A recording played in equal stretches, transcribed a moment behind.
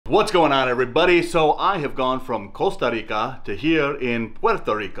What's going on, everybody? So I have gone from Costa Rica to here in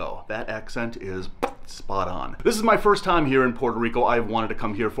Puerto Rico. That accent is spot on. This is my first time here in Puerto Rico. I've wanted to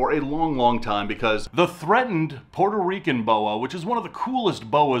come here for a long time because the threatened Puerto Rican boa, which is one of the coolest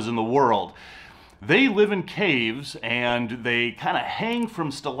boas in the world, they live in caves and they kind of hang from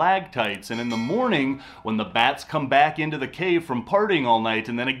stalactites, and in the morning when the bats come back into the cave from partying all night,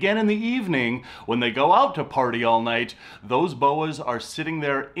 and then again in the evening when they go out to party all night, those boas are sitting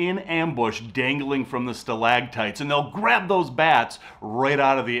there in ambush dangling from the stalactites, and they'll grab those bats right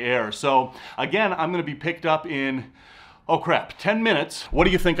out of the air. So again, I'm going to be picked up in, oh crap, 10 minutes. What do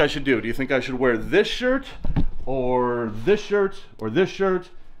you think I should do? Do you think I should wear this shirt or this shirt or this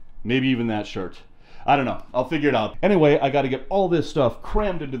shirt? Maybe even that shirt. I don't know. I'll figure it out. Anyway, I got to get all this stuff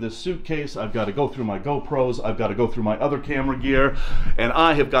crammed into this suitcase. I've got to go through my GoPros. I've got to go through my other camera gear. And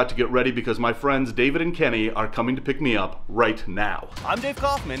I have got to get ready because my friends David and Kenny are coming to pick me up right now. I'm Dāv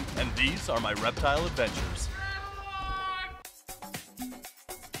Kaufman, and these are my Reptile Adventures.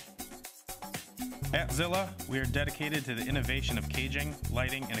 At Zilla, we are dedicated to the innovation of caging,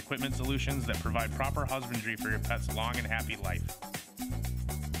 lighting, and equipment solutions that provide proper husbandry for your pet's long and happy life.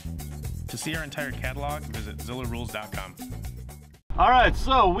 To see our entire catalog, visit zillarules.com. All right,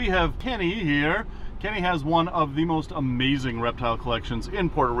 so we have Kenny here. Kenny has one of the most amazing reptile collections in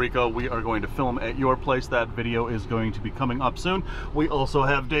Puerto Rico. We are going to film at your place. That video is going to be coming up soon. We also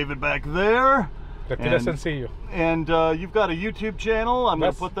have David back there. And you've got a YouTube channel. I'm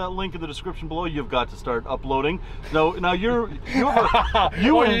going to put that link in the description below. You've got to start uploading. Now you're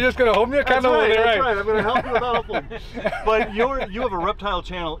just going to hold me accountable? That's right. I'm going to help you with uploading. But you have a reptile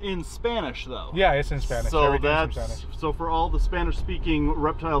channel in Spanish, though. Yeah, it's in Spanish. So so for all the Spanish-speaking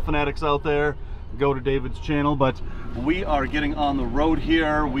reptile fanatics out there, go to David's channel. But we are getting on the road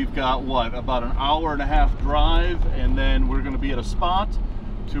here. We've got what, about an hour-and-a-half drive, and then we're going to be at a spot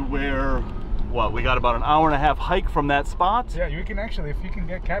to where. What, we got about an hour-and-a-half hike from that spot? Yeah, you can actually, if you can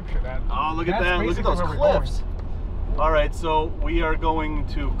capture that. Oh, look at that. Look at those cliffs. All right, so we are going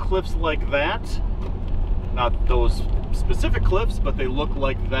to cliffs like that. Not those specific cliffs, but they look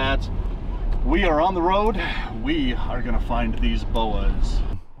like that. We are on the road. We are going to find these boas.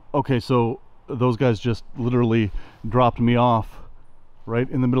 Okay, so those guys just literally dropped me off right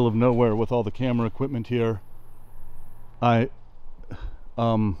in the middle of nowhere with all the camera equipment here. All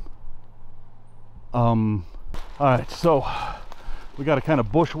right, so we got to kind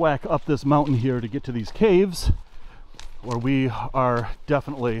of bushwhack up this mountain here to get to these caves where we are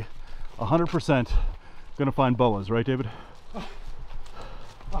definitely 100% going to find boas, right, David?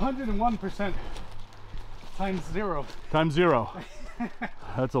 101% times zero. Times zero.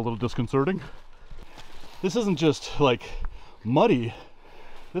 That's a little disconcerting. This isn't just like muddy.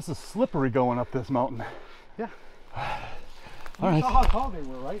 This is slippery going up this mountain. Yeah. All right. You saw how tall they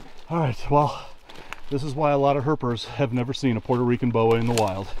were, right? All right, well, this is why a lot of herpers have never seen a Puerto Rican boa in the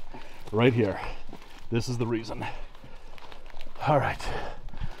wild. Right here. This is the reason. All right,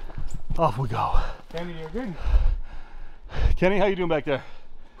 off we go. Kenny, you're good. Kenny, how you doing back there?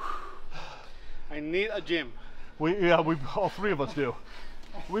 I need a gym. We all three of us do.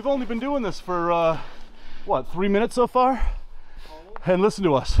 We've only been doing this for what, 3 minutes so far? And listen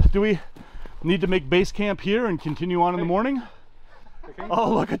to us. Do we need to make base camp here and continue on in the morning? Okay.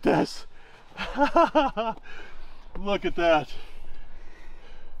 Oh, look at this. Look at that.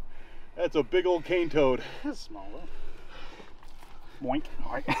 That's a big old cane toad. That's smaller. Boink.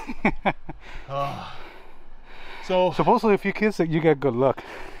 All right. So supposedly if you kiss it, you get good luck.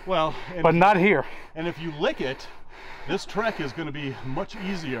 Well, but not here. And if you lick it, this trek is going to be much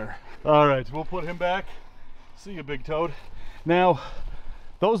easier. All right, we'll put him back. See you, big toad. Now,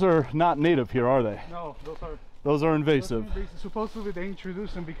 those are not native here, are they? No, those are invasive. Supposedly they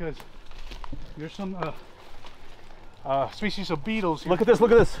introduced them because there's some species of beetles here. Look at this,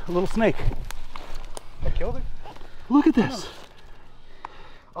 look at this, a little snake. I killed it? Look at this.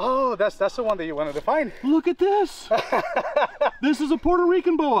 Oh, that's the one that you wanted to find. Look at this. This is a Puerto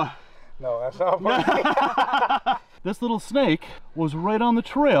Rican boa. No, that's not a Puerto Rican. This little snake was right on the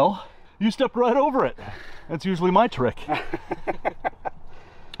trail. You stepped right over it. That's usually my trick.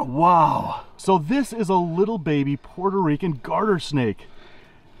 Wow. So this is a little baby Puerto Rican garter snake.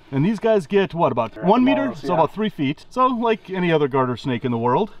 And these guys get, what, about 1 meter? So about 3 feet. So like any other garter snake in the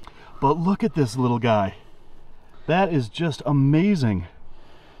world. But look at this little guy. That is just amazing.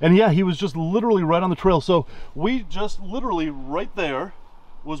 And yeah, he was just literally right on the trail. So we just literally right there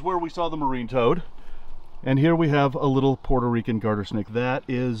was where we saw the marine toad. And here we have a little Puerto Rican garter snake. That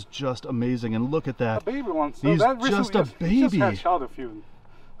is just amazing. And look at that. A baby one. So he's that just a baby. He just hatched out a few,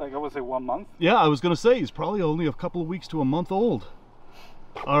 like I would say 1 month. Yeah, I was going to say he's probably only a couple of weeks to a month old.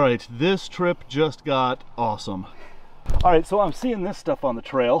 All right, this trip just got awesome. All right, so I'm seeing this stuff on the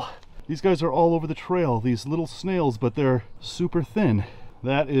trail. These guys are all over the trail, these little snails, but they're super thin.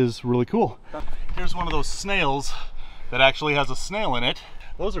 That is really cool. Here's one of those snails that actually has a snail in it.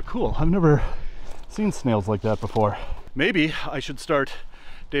 Those are cool. I've never seen snails like that before. Maybe I should start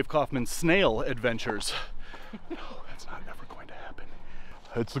Dāv Kaufman's snail adventures. No, that's not ever going to happen.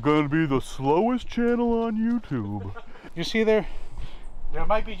 It's going to be the slowest channel on YouTube. You see there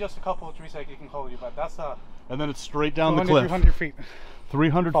might be just a couple of trees that you can hold you, but that's And then it's straight down the cliff. 300 feet.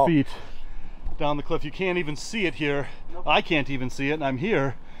 300 feet down the cliff. You can't even see it here. Nope. I can't even see it, and I'm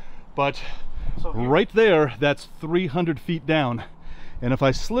here. But so right there, that's 300 feet down. And if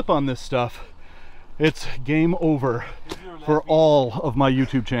I slip on this stuff, it's game over for all of my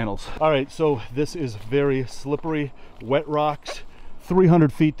YouTube channels. All right, so this is very slippery, wet rocks,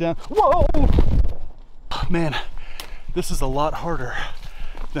 300 feet down. Whoa! Man, this is a lot harder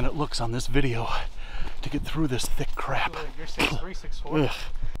than it looks on this video to get through this thick crap. You're 6'3", 6'4".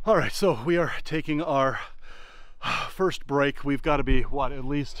 All right, so we are taking our first break. We've got to be, what, at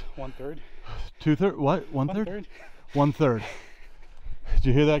least? 1/3. 2/3? What? 1/3? 1/3. Did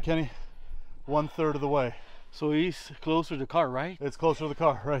you hear that, Kenny? 1/3 of the way. So he's closer to the car, right? It's closer to the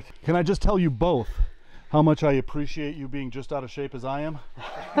car, right. Can I just tell you both how much I appreciate you being just out of shape as I am?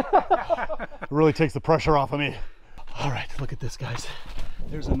 It really takes the pressure off of me. All right, look at this, guys.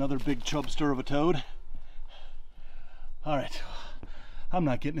 There's another big chubster of a toad. All right, I'm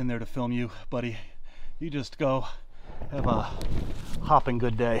not getting in there to film you, buddy. You just go have a hopping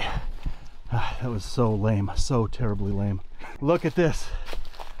good day. That was so lame, so terribly lame. Look at this.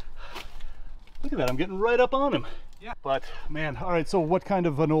 Look at that, I'm getting right up on him. Yeah. But man, all right, so what kind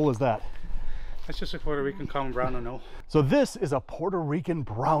of anole is that? That's just a Puerto Rican common brown anole. So this is a Puerto Rican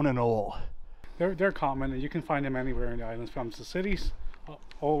brown anole. They're common, and you can find them anywhere in the islands, from the cities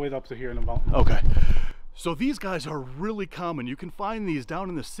all the way up to here in the mountains. Okay. So these guys are really common. You can find these down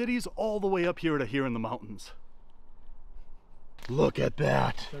in the cities all the way up here to here in the mountains. Look at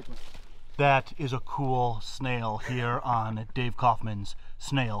that. That is a cool snail here on Dāv Kaufman's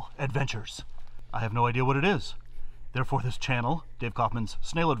Snail Adventures. I have no idea what it is. Therefore, this channel, Dāv Kaufman's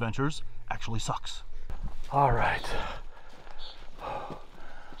Snail Adventures, actually sucks. All right.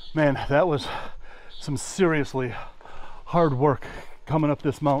 Man, that was some seriously hard work coming up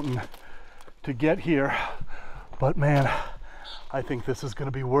this mountain to get here. But man, I think this is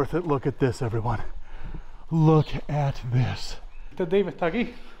gonna be worth it. Look at this, everyone. Look at this. Dave está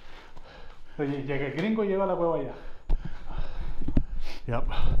aquí. Llega el gringo, lleva la hueva allá. Yep.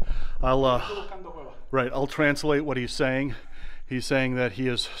 I'll translate what he's saying. He's saying that he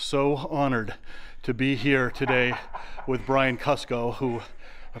is so honored to be here today with Brian Cusco, who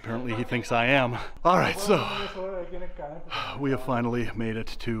apparently he thinks I am. All right, so we have finally made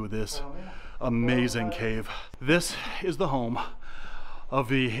it to this amazing cave. This is the home of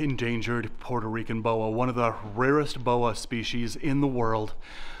the endangered Puerto Rican boa, one of the rarest boa species in the world.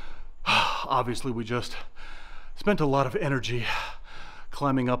 Obviously, we just spent a lot of energy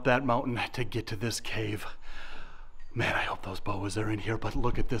climbing up that mountain to get to this cave. Man, I hope those boas are in here, but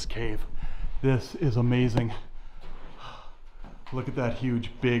look at this cave. This is amazing. Look at that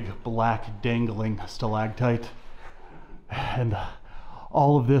huge, big, black, dangling stalactite. And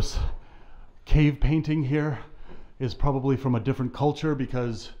all of this cave painting here is probably from a different culture,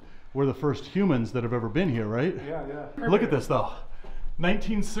 because we're the first humans that have ever been here, right? Yeah. Look at this, though.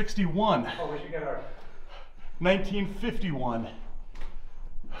 1961. Oh, we should get our... 1951.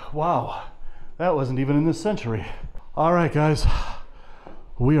 Wow, that wasn't even in this century. All right, guys,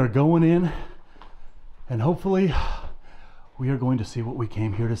 we are going in, and hopefully we are going to see what we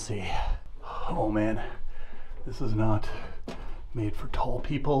came here to see. Oh man, this is not made for tall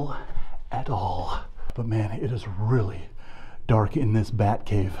people at all. But man, it is really dark in this bat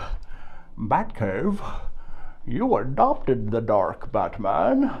cave. Bat cave? You adopted the dark,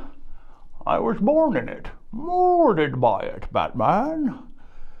 Batman. I was born in it, molded by it, Batman.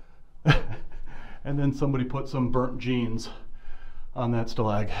 And then somebody put some burnt jeans on that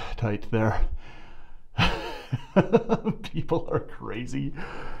stalactite there. People are crazy.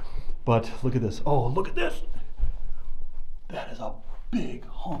 But look at this. Oh, look at this. That is a big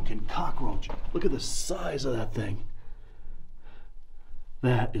honking cockroach. Look at the size of that thing.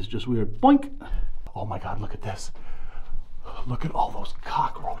 That is just weird. Boink. Oh my God, look at this. Look at all those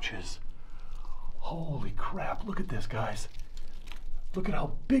cockroaches. Holy crap, look at this, guys. Look at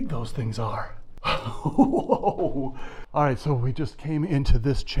how big those things are. Whoa. All right, so we just came into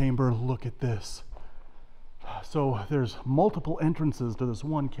this chamber. Look at this. So there's multiple entrances to this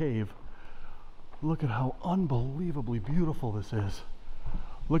one cave. Look at how unbelievably beautiful this is.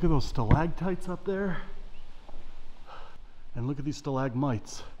 Look at those stalactites up there. And look at these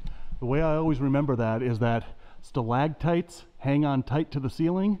stalagmites. The way I always remember that is that stalactites hang on tight to the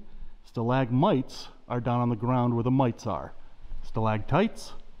ceiling. Stalagmites are down on the ground where the mites are.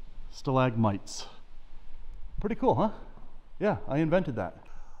 Stalactites, stalagmites. Pretty cool, huh? Yeah, I invented that.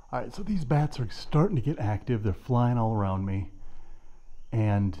 All right, so these bats are starting to get active. They're flying all around me.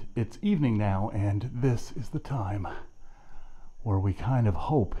 And it's evening now, and this is the time where we kind of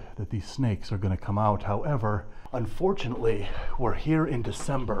hope that these snakes are going to come out. However, unfortunately, we're here in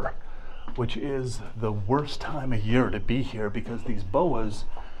December, which is the worst time of year to be here because these boas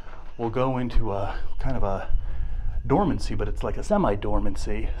will go into a kind of a dormancy, but it's like a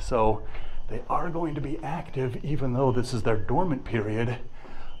semi-dormancy. So they are going to be active even though this is their dormant period,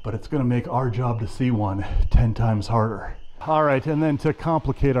 but it's going to make our job to see one 10 times harder. All right, and then to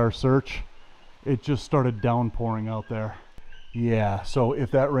complicate our search, it just started downpouring out there. Yeah, so if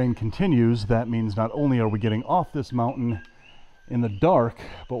that rain continues, that means not only are we getting off this mountain in the dark,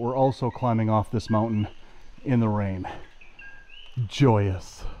 but we're also climbing off this mountain in the rain.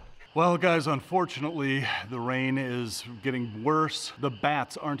 Joyous. Well, guys, unfortunately, the rain is getting worse. The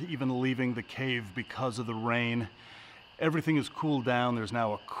bats aren't even leaving the cave because of the rain. Everything is cooled down. There's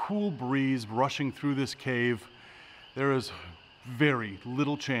now a cool breeze rushing through this cave. There is very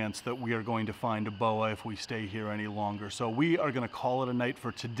little chance that we are going to find a boa if we stay here any longer. So we are going to call it a night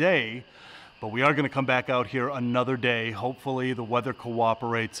for today, but we are going to come back out here another day. Hopefully the weather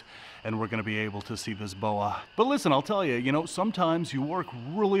cooperates and we're going to be able to see this boa. But listen, I'll tell you, you know, sometimes you work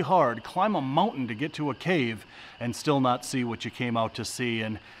really hard, climb a mountain to get to a cave and still not see what you came out to see.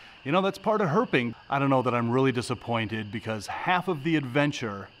 And you know, that's part of herping. I don't know that I'm really disappointed because half of the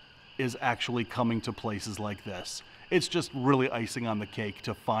adventure is actually coming to places like this. It's just really icing on the cake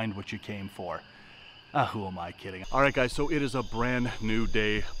to find what you came for. Who am I kidding? All right, guys, so it is a brand new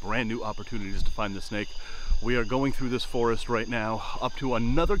day, brand new opportunities to find the snake. We are going through this forest right now, up to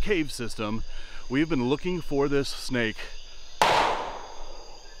another cave system. We've been looking for this snake.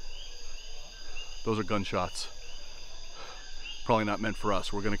 Those are gunshots. Probably not meant for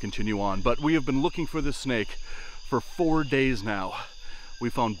us. We're going to continue on. But we have been looking for this snake for 4 days now. We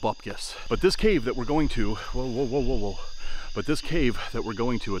found bupkis. But this cave that we're going to, But this cave that we're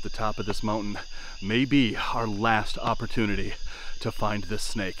going to at the top of this mountain may be our last opportunity to find this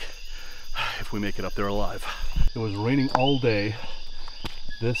snake, if we make it up there alive. It was raining all day.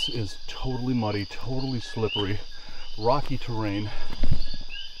 This is totally muddy, totally slippery, rocky terrain.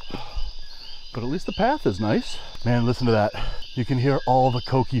 But at least the path is nice. Man, listen to that. You can hear all the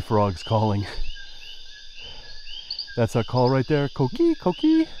coqui frogs calling. That's a call right there, coqui,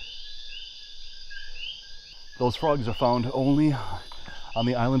 coqui. Those frogs are found only on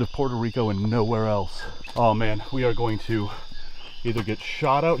the island of Puerto Rico and nowhere else. Oh man, we are going to either get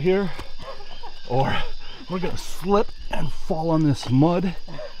shot out here or we're gonna slip and fall on this mud.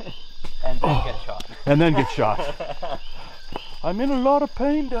 And then get shot. And then get shot. I'm in a lot of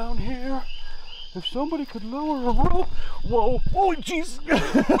pain down here. If somebody could lower a rope. Whoa, oh jeez.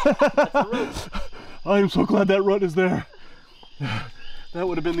 That's a rope. I am so glad that rut is there. That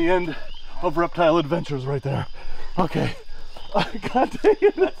would have been the end of Reptile Adventures right there. Okay. God dang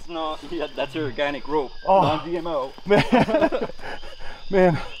it. That's not, yeah, that's your organic rope, oh, non-GMO. Man,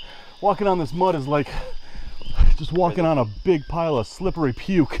 man, walking on this mud is like just walking on a big pile of slippery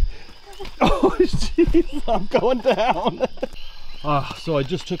puke. Oh jeez, I'm going down. So I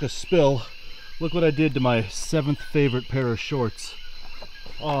just took a spill. Look what I did to my 7th favorite pair of shorts.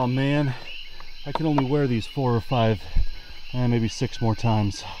 Oh man, I can only wear these 4 or 5, and maybe 6 more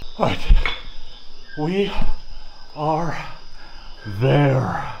times. All right, we are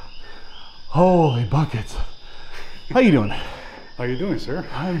there. Holy buckets. How you doing? How you doing, sir?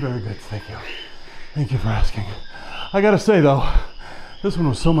 I'm very good, thank you. Thank you for asking. I gotta say though, this one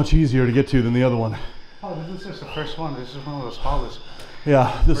was so much easier to get to than the other one. Oh, this is just the first one. This is one of the smallest.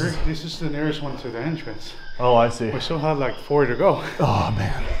 Yeah, this is the nearest one to the entrance. Oh, I see. We still have like 4 to go. Oh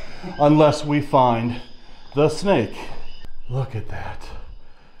man, unless we find the snake. Look at that.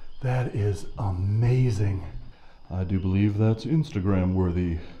 That is amazing. I do believe that's Instagram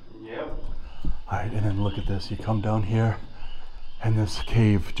worthy. Yep. All right, and then look at this. You come down here and this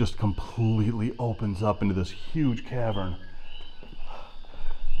cave just completely opens up into this huge cavern.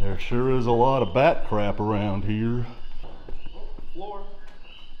 There sure is a lot of bat crap around here. Floor.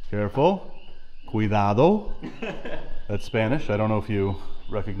 Careful. Cuidado. That's Spanish. I don't know if you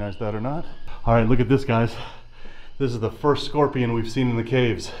recognize that or not. All right, look at this, guys. This is the first scorpion we've seen in the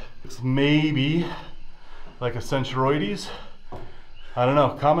caves. It's maybe like a centuroides. I don't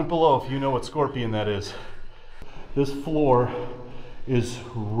know. Comment below if you know what scorpion that is. This floor is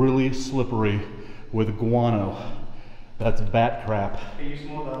really slippery with guano. That's bat crap. Can you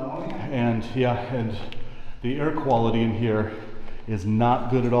smell the ammonia? And yeah, and the air quality in here is not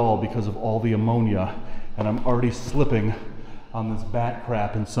good at all because of all the ammonia. And I'm already slipping on this bat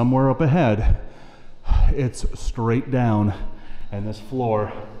crap, and somewhere up ahead, it's straight down, and this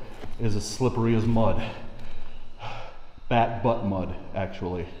floor is as slippery as mud. Bat butt mud,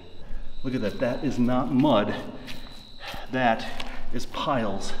 actually. Look at that, that is not mud. That is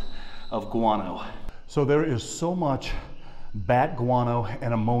piles of guano. So there is so much bat guano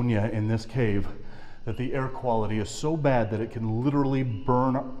and ammonia in this cave that the air quality is so bad that it can literally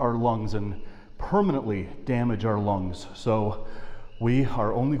burn our lungs and permanently damage our lungs. So we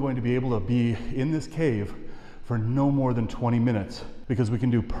are only going to be able to be in this cave for no more than 20 minutes because we can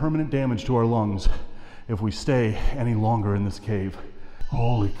do permanent damage to our lungs if we stay any longer in this cave.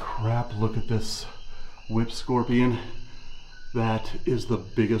 Holy crap, look at this whip scorpion. That is the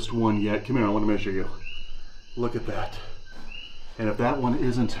biggest one yet. Come here, I want to measure you. Look at that. And if that one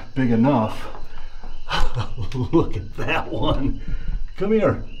isn't big enough, look at that one. Come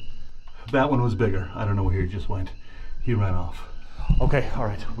here. That one was bigger. I don't know where he just went. He ran off. Okay, all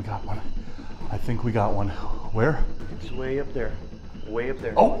right, we got one. I think we got one. Where? It's way up there. Way up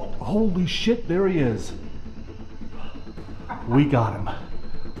there. Oh, holy shit, there he is. We got him.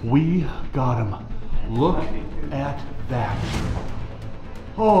 We got him. Look at that.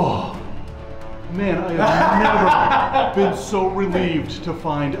 Oh, man, I have never been so relieved to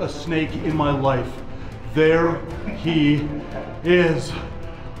find a snake in my life. There he is.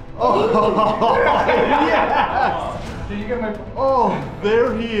 Oh, yes! Did you get my... Oh,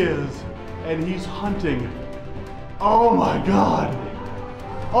 there he is. And he's hunting. Oh my God.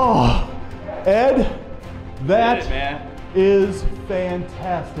 Oh, Ed, that is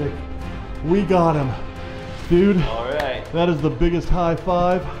fantastic. We got him. Dude, All right. that is the biggest high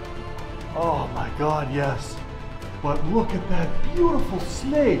five. Oh my God, yes. But look at that beautiful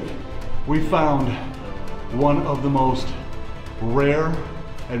snake. We found one of the most rare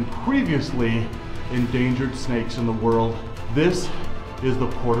and previously endangered snakes in the world. This is the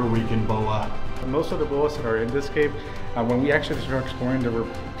Puerto Rican boa. Most of the boas that are in this cave, when we actually started exploring, there were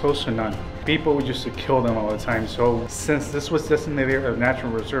close to none. People would used to kill them all the time. So since this was designated a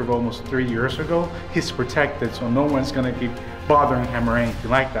natural reserve almost 3 years ago, he's protected, so no one's gonna be bothering him or anything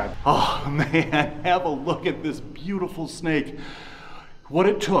like that. Oh man, have a look at this beautiful snake. What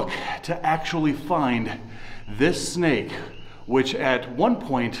it took to actually find this snake, which at one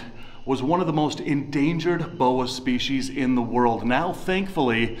point was one of the most endangered boa species in the world. Now,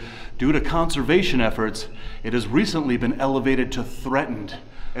 thankfully, due to conservation efforts, it has recently been elevated to threatened.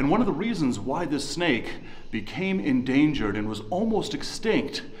 And one of the reasons why this snake became endangered and was almost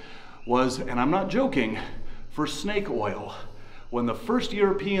extinct was, and I'm not joking, for snake oil. When the first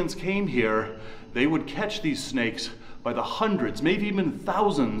Europeans came here, they would catch these snakes by the hundreds, maybe even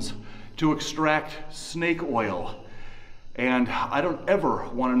thousands, to extract snake oil. And I don't ever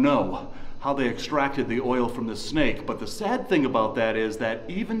want to know how they extracted the oil from the snake, but the sad thing about that is that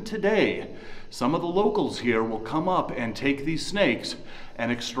even today, some of the locals here will come up and take these snakes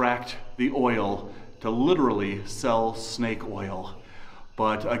and extract the oil to literally sell snake oil.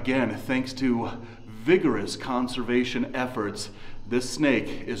 But again, thanks to vigorous conservation efforts, this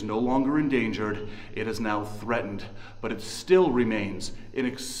snake is no longer endangered. It is now threatened, but it still remains an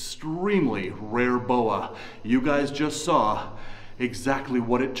extremely rare boa. You guys just saw exactly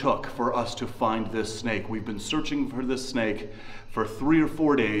what it took for us to find this snake. We've been searching for this snake for 3 or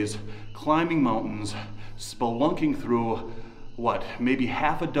 4 days, climbing mountains, spelunking through, what, maybe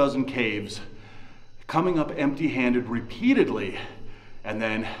half a dozen caves, coming up empty-handed repeatedly, and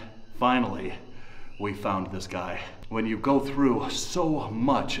then finally, we found this guy. When you go through so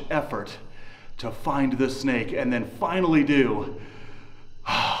much effort to find this snake and then finally do,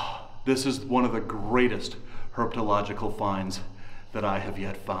 this is one of the greatest herpetological finds that I have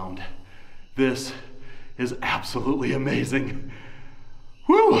yet found. This is absolutely amazing.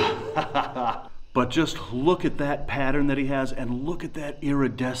 Woo! But just look at that pattern that he has and look at that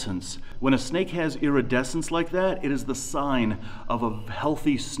iridescence. When a snake has iridescence like that, it is the sign of a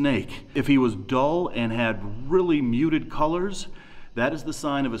healthy snake. If he was dull and had really muted colors, that is the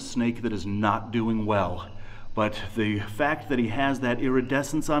sign of a snake that is not doing well. But the fact that he has that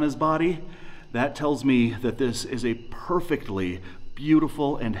iridescence on his body, that tells me that this is a perfectly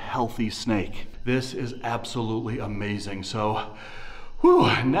beautiful and healthy snake. This is absolutely amazing. So,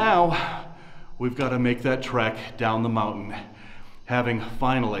 whew, now, we've got to make that trek down the mountain, having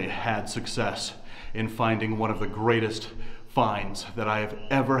finally had success in finding one of the greatest finds that I have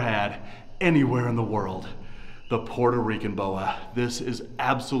ever had anywhere in the world. the Puerto Rican boa. This is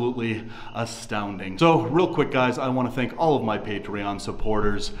absolutely astounding. So real quick guys, I want to thank all of my Patreon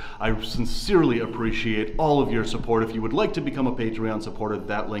supporters. I sincerely appreciate all of your support. If you would like to become a Patreon supporter,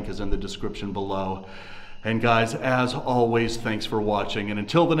 that link is in the description below. And guys, as always, thanks for watching. And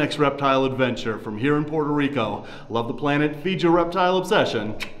until the next reptile adventure from here in Puerto Rico, love the planet, feed your reptile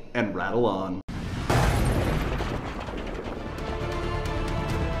obsession, and rattle on.